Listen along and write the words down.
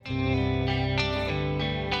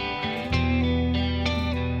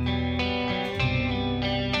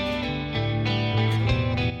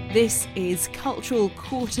This is Cultural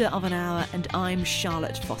Quarter of an Hour and I'm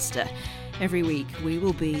Charlotte Foster. Every week we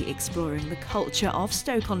will be exploring the culture of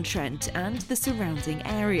Stoke-on-Trent and the surrounding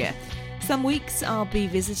area. Some weeks I'll be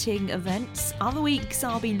visiting events, other weeks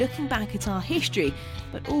I'll be looking back at our history,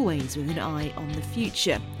 but always with an eye on the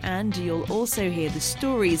future. And you'll also hear the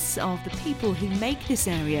stories of the people who make this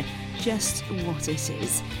area just what it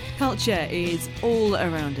is. Culture is all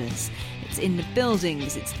around us. It's in the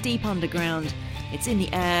buildings, it's deep underground, it's in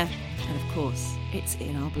the air, and of course, it's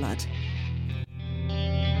in our blood.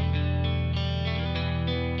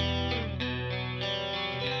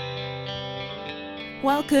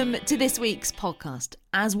 Welcome to this week's podcast.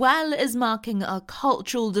 As well as marking our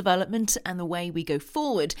cultural development and the way we go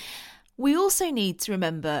forward, we also need to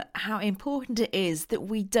remember how important it is that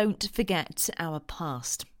we don't forget our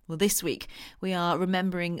past. Well, this week we are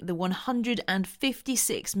remembering the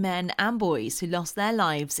 156 men and boys who lost their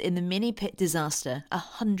lives in the Mini Pit disaster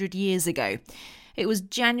 100 years ago. It was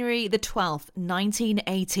January the 12th,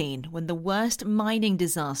 1918, when the worst mining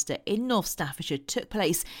disaster in North Staffordshire took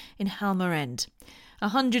place in Halmer End.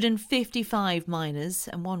 155 miners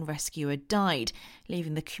and one rescuer died,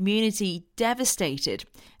 leaving the community devastated,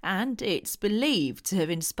 and it's believed to have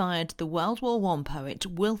inspired the World War I poet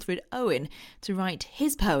Wilfred Owen to write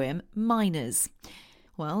his poem Miners.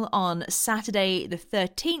 Well, on Saturday the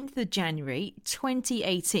 13th of January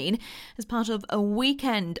 2018, as part of a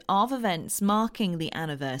weekend of events marking the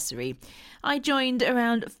anniversary, I joined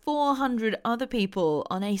around 400 other people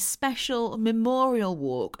on a special memorial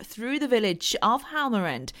walk through the village of Halmer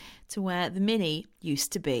End to where the Mini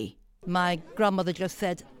used to be. My grandmother just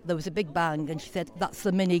said there was a big bang and she said, "That's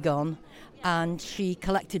the Mini gone," and she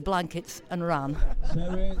collected blankets and ran. So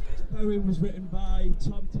the poem was written by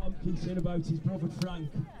Tom Tompkinson about his brother Frank,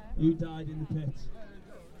 who died in the pit.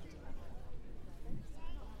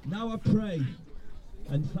 Now I pray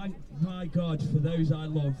and thank my God for those I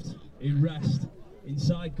loved who rest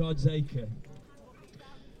inside God's acre.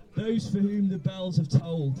 Those for whom the bells have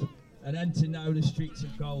tolled and enter now the streets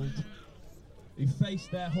of gold, who face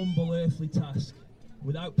their humble earthly task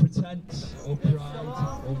without pretense or pride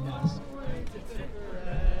or mask.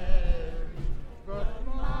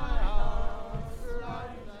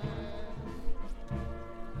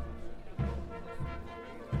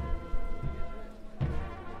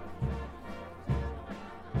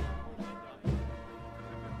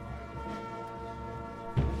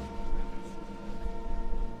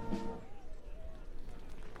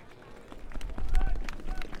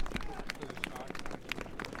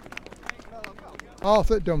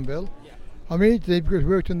 Arthur Dunville. I'm here today because I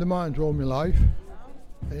worked in the mines all my life.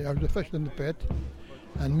 I was a fisher in the pit,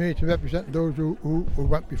 and me to represent those who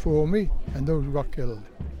went before me and those who got killed.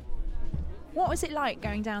 What was it like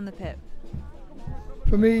going down the pit?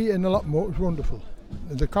 For me and a lot more, it was wonderful.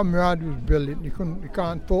 The camaraderie was brilliant. You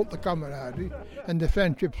can't fault the camaraderie, and the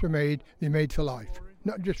friendships they made for life.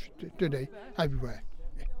 Not just today, everywhere.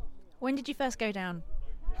 When did you first go down?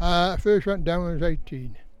 I first went down when I was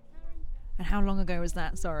 18. And how long ago was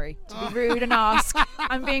that? Sorry to be rude and ask.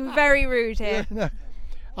 I'm being very rude here.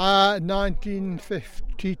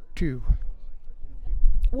 1952.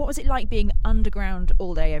 What was it like being underground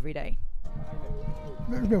all day, every day?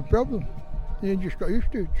 There was no problem. You just got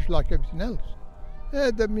used to it, just like everything else. Yeah,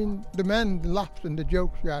 the men, the laughs and the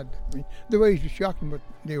jokes you had. The ways were shocking, but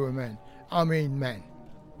they were men. I mean men.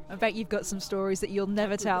 I bet you've got some stories that you'll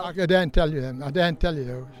never tell. I daren't tell you them. I daren't tell you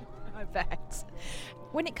those. I bet.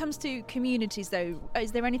 When it comes to communities, though,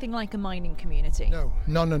 is there anything like a mining community? No,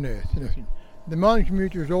 none on earth, nothing. The mining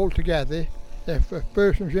community was all together. If a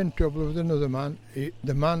person was in trouble with another man,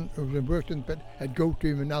 the man who was worked in the pit would go to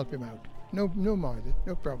him and help him out. No minor,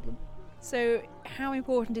 no problem. So how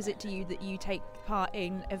important is it to you that you take part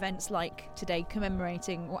in events like today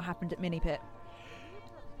commemorating what happened at Mini Pit?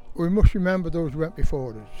 We must remember those who went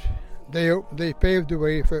before us. They paved the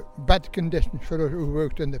way for better conditions for us who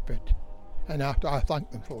worked in the pit. And I thank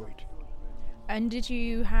them for it. And did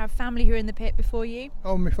you have family who were in the pit before you?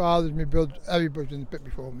 Oh, my fathers, my brothers, everybody's in the pit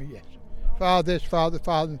before me, yes. Father and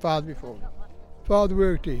father before me. Father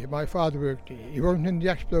worked here, my father worked here. He wasn't in the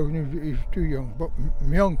explosion, he was too young. But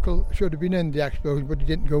my uncle should have been in the explosion, but he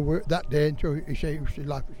didn't go work that day, and so he said his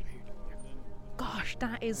life was saved. Gosh,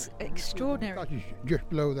 that is extraordinary. That is just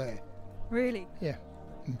below there. Really? Yeah,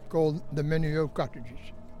 called the Mini Oak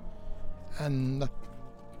Cottages. And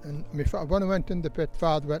when I went in the pit,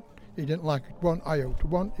 Father went, he didn't like it one iota,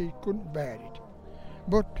 he couldn't bear it.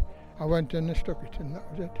 But I went in and stuck it, and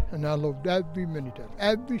that was it. And I loved every minute of it,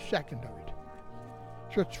 every second of it.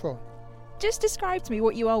 Such fun. Just describe to me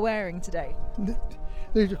what you are wearing today.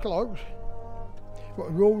 These are clothes.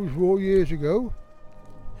 What we always wore years ago.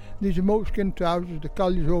 These moleskin trousers the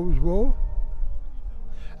collies always wore.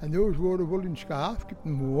 And they always wore a woolen scarf, keep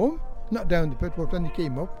them warm. Not down the pit, but when they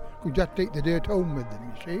came up, could just take the dirt home with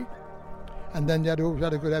them, you see. And then they always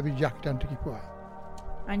had a good heavy jacket on to keep warm.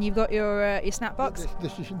 And you've got your snap box?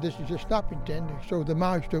 This is a snapping tin, so the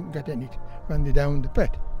mice don't get in it when they're down the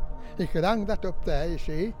pit. You could hang that up there, you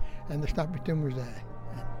see, and the snapping tin was there.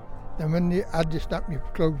 And when you had to snap, you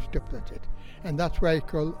closed it up, that's it. And that's why you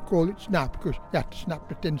call it snap, because you have to snap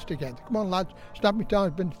the tins together. Come on, lads, snap me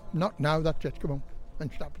time's been not now, that's it, come on,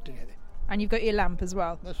 and snap it together. And you've got your lamp as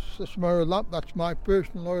well? That's my oil lamp, that's my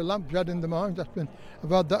personal oil lamp, had in the mines. I've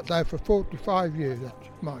had that there for 45 years, that's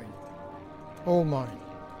mine, all mine.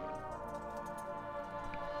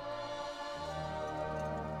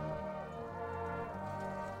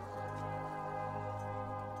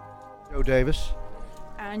 Joe Davis.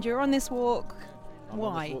 And you're on this walk, why?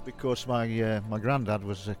 On this walk because my granddad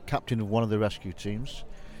was a captain of one of the rescue teams,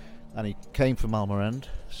 and he came from Almorend,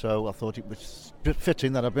 so I thought it was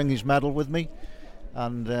fitting that I bring his medal with me,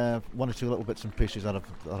 and one or two little bits and pieces that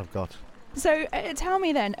I've got. So tell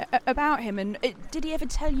me then about him, and did he ever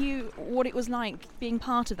tell you what it was like being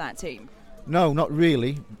part of that team? No, not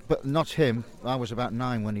really, but not him. I was about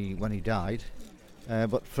 9 when he died,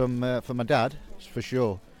 but from my dad, for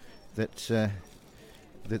sure, that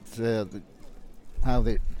how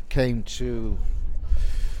they came to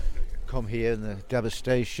come here and the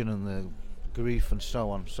devastation and the grief and so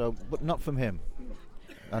on. So, but not from him.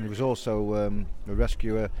 And he was also a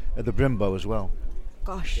rescuer at the Brimbo as well.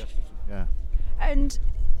 Gosh. Yeah. And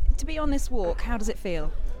to be on this walk, how does it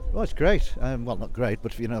feel? Well, it's great. Well, not great,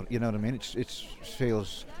 but you know what I mean. It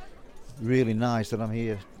feels really nice that I'm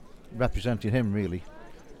here representing him, really,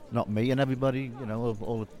 not me and everybody. You know,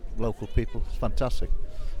 all the local people. It's fantastic.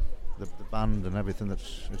 The band and everything.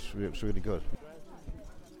 It's really good.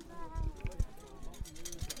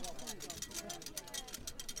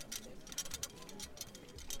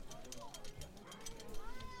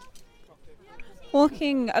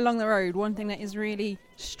 Walking along the road, one thing that is really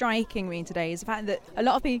striking me today is the fact that a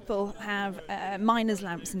lot of people have miners'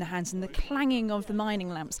 lamps in their hands, and the clanging of the mining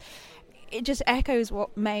lamps, it just echoes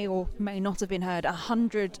what may or may not have been heard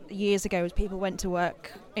 100 years ago as people went to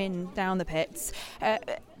work down the pits.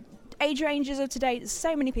 Age ranges of today, there's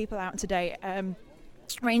so many people out today,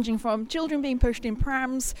 ranging from children being pushed in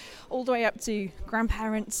prams all the way up to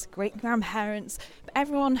grandparents, great-grandparents.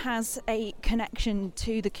 Everyone has a connection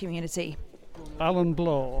to the community. Alan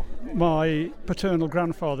Bloor, my paternal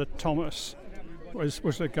grandfather Thomas, was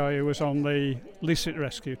the guy who was on the Lisset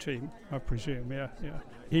rescue team, I presume, yeah.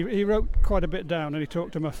 He wrote quite a bit down, and he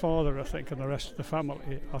talked to my father, I think, and the rest of the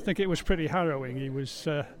family. I think it was pretty harrowing. He was,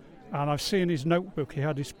 and I've seen his notebook. He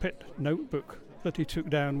had his pit notebook that he took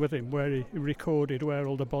down with him, where he recorded where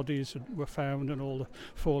all the bodies were found and all the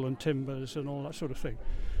fallen timbers and all that sort of thing.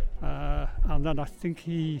 And then I think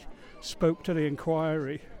he spoke to the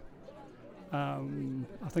inquiry, I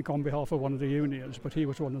think on behalf of one of the unions, but he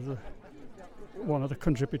was one of the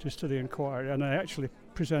contributors to the inquiry, and I actually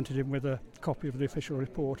presented him with a copy of the official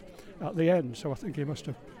report at the end, so I think he must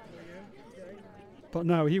have. But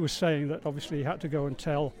no, he was saying that obviously he had to go and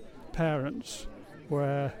tell parents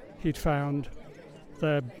where he'd found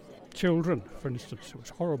their children, for instance. It was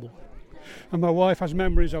horrible. And my wife has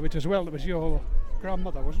memories of it as well. It was your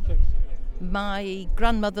grandmother, wasn't it? My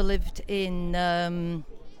grandmother lived in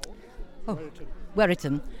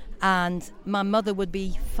Werriton, and my mother would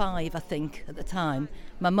be 5, I think, at the time.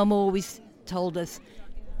 My mum always told us,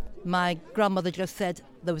 my grandmother just said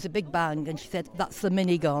there was a big bang, and she said, that's the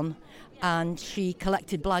mini gone, and she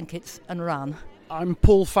collected blankets and ran. I'm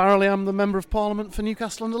Paul Farrelly, I'm the Member of Parliament for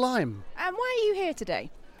Newcastle under Lyme. And why are you here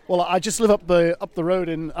today? Well, I just live up the road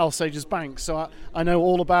in Alsager's Bank, so I know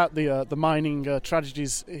all about the mining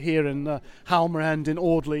tragedies here in Halmerend, in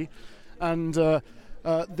Audley, and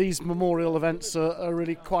these memorial events are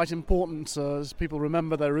really quite important as people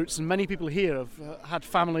remember their roots, and many people here have had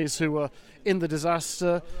families who were in the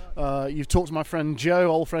disaster. You've talked to my friend Joe,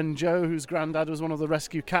 old friend Joe, whose granddad was one of the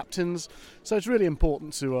rescue captains, so it's really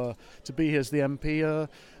important to be here as the MP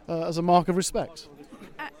as a mark of respect.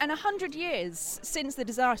 And 100 years since the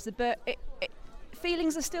disaster, but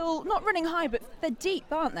feelings are still not running high, but they're deep,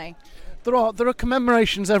 aren't they? There are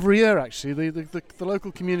commemorations every year, actually. The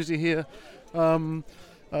local community here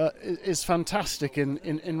is fantastic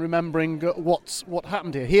in remembering what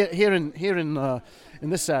happened here. Here in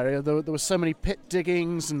this area, there were so many pit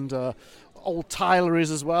diggings and old tileries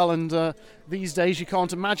as well. And these days, you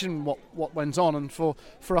can't imagine what went on. And for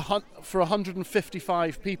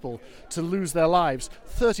 155 people to lose their lives,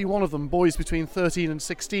 31 of them boys between 13 and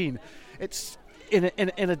 16,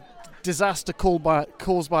 in a disaster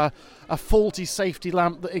caused by a faulty safety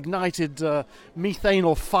lamp that ignited methane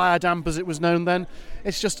or fire damp as it was known then.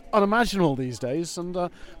 It's just unimaginable these days, and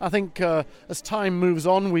I think as time moves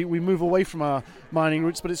on we move away from our mining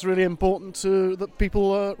roots, but it's really important that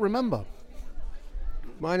people remember.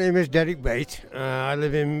 My name is Derek Bate. I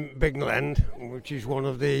live in Bigland, which is one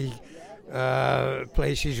of the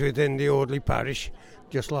places within the Audley parish,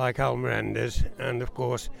 just like Almerenders, and of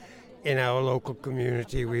course in our local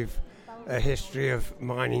community we've a history of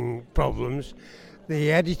mining problems.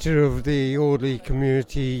 The editor of the Audley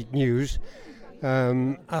Community News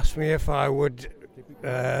asked me if I would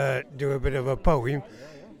do a bit of a poem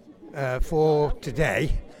for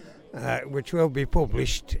today, which will be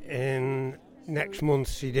published in next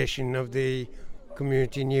month's edition of the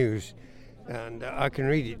Community News, and I can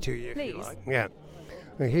read it to you. Please. If you like. Yeah.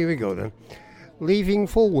 Well, here we go then. Leaving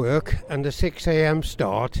for work and a 6 a.m.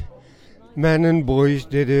 start, men and boys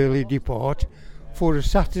did early depart for a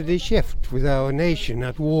Saturday shift with our nation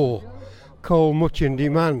at war, coal much in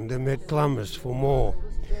demand amid clamours for more.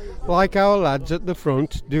 Like our lads at the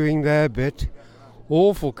front doing their bit,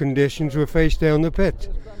 awful conditions were faced down the pit.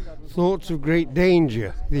 Thoughts of great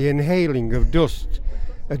danger, the inhaling of dust,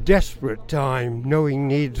 a desperate time, knowing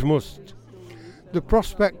needs must. The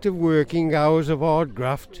prospect of working hours of hard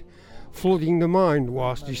graft, flooding the mind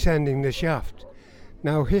whilst descending the shaft.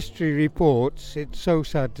 Now history reports, it's so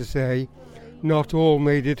sad to say, not all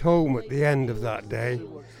made it home at the end of that day.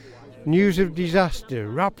 News of disaster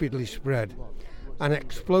rapidly spread, an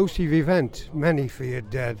explosive event many feared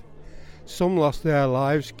dead. Some lost their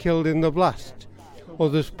lives killed in the blast,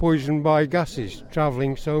 others poisoned by gases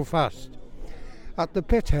travelling so fast. At the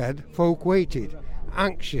pit head folk waited,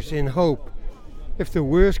 anxious in hope. If the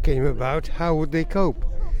worst came about, how would they cope?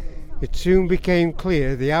 It soon became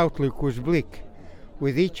clear the outlook was bleak.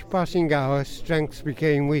 With each passing hour strength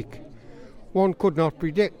became weak. One could not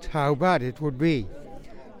predict how bad it would be.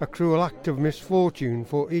 A cruel act of misfortune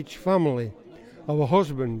for each family, of a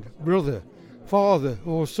husband, brother, father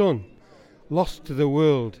or son, lost to the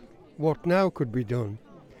world. What now could be done?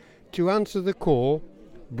 To answer the call,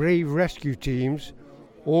 brave rescue teams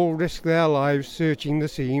all risked their lives searching the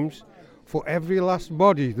seams. For every last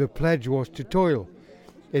body the pledge was to toil.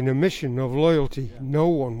 In a mission of loyalty no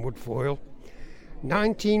one would foil.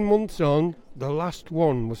 19 months on, the last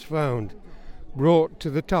one was found, brought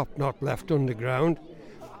to the top, not left underground.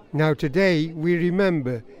 Now today we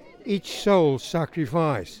remember each soul's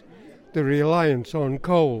sacrifice, the reliance on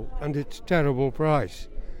coal and its terrible price.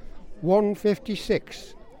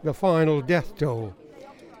 156, the final death toll,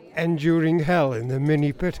 enduring hell in the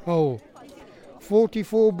mini pit hole.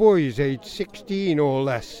 44 boys aged 16 or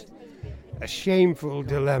less, a shameful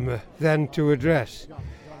dilemma then to address.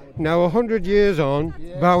 Now 100 years on,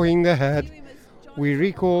 bowing the head, we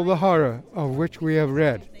recall the horror of which we have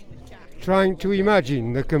read, trying to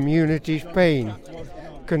imagine the community's pain,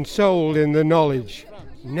 consoled in the knowledge,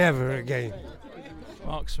 never again.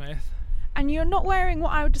 Mark Smith. And you're not wearing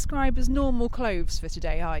what I would describe as normal clothes for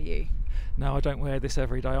today, are you? No, I don't wear this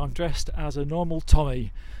every day. I'm dressed as a normal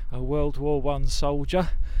Tommy, a World War I soldier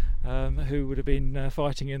who would have been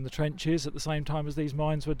fighting in the trenches at the same time as these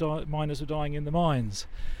miners were dying in the mines.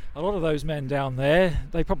 A lot of those men down there,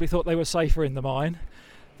 they probably thought they were safer in the mine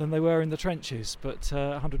than they were in the trenches, but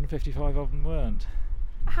 155 of them weren't.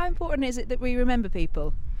 How important is it that we remember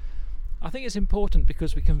people? I think it's important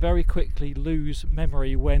because we can very quickly lose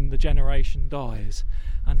memory when the generation dies,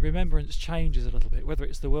 and remembrance changes a little bit, whether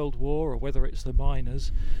it's the World War or whether it's the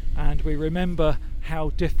miners, and we remember how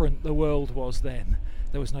different the world was then.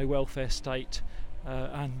 There was no welfare state,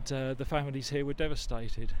 and the families here were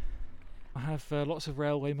devastated. I have lots of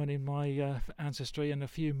railwaymen in my ancestry and a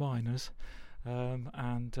few miners,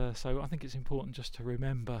 and so I think it's important just to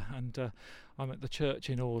remember. And I'm at the church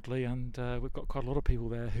in Audley, and we've got quite a lot of people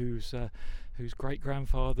there whose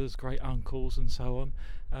great-grandfathers, great-uncles and so on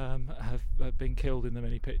have been killed in the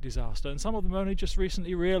mini pit disaster, and some of them only just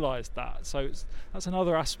recently realised that. So that's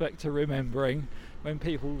another aspect to remembering when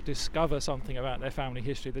people discover something about their family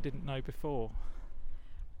history they didn't know before.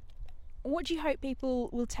 What do you hope people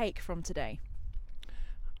will take from today?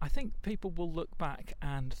 I think people will look back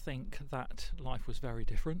and think that life was very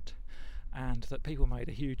different, and that people made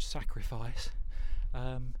a huge sacrifice,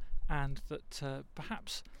 and that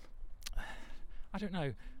perhaps, I don't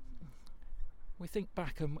know, we think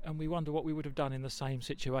back and we wonder what we would have done in the same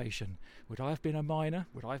situation. Would I have been a miner?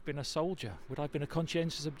 Would I have been a soldier? Would I have been a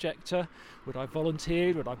conscientious objector? Would I have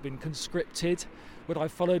volunteered? Would I have been conscripted? Would I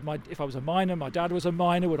have followed if I was a miner, my dad was a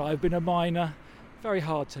miner, would I have been a miner? Very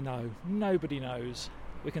hard to know. Nobody knows.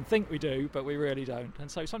 We can think we do, but we really don't. And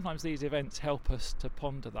so sometimes these events help us to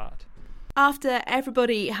ponder that. After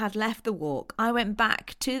everybody had left the walk, I went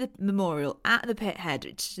back to the memorial at the Pithead,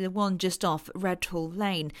 which is the one just off Redhall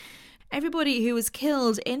Lane. Everybody who was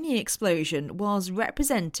killed in the explosion was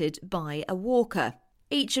represented by a walker.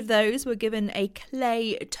 Each of those were given a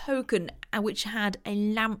clay token which had a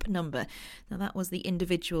lamp number. Now that was the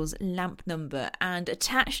individual's lamp number, and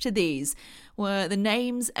attached to these were the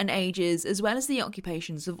names and ages as well as the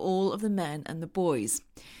occupations of all of the men and the boys.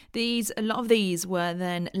 A lot of these were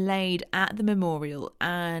then laid at the memorial,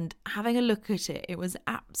 and having a look at it, it was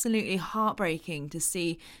absolutely heartbreaking to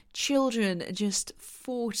see children just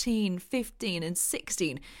 14, 15 and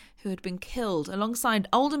 16 who had been killed alongside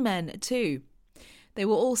older men too. They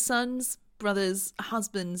were all sons, brothers,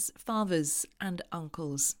 husbands, fathers and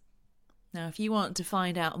uncles. Now, if you want to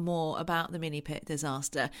find out more about the Mini Pit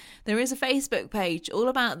disaster, there is a Facebook page all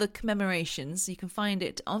about the commemorations. You can find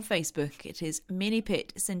it on Facebook. It is Mini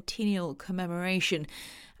Pit Centennial Commemoration.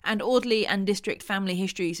 And Audley and District Family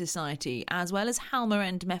History Society, as well as Halmer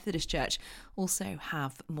End Methodist Church, also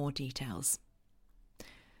have more details.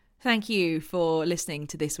 Thank you for listening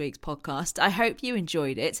to this week's podcast. I hope you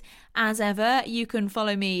enjoyed it. As ever, you can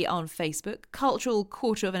follow me on Facebook, Cultural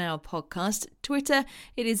Quarter of an Hour Podcast. Twitter,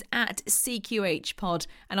 it is at CQHpod.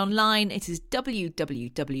 And online, it is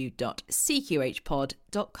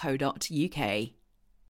www.cqhpod.co.uk.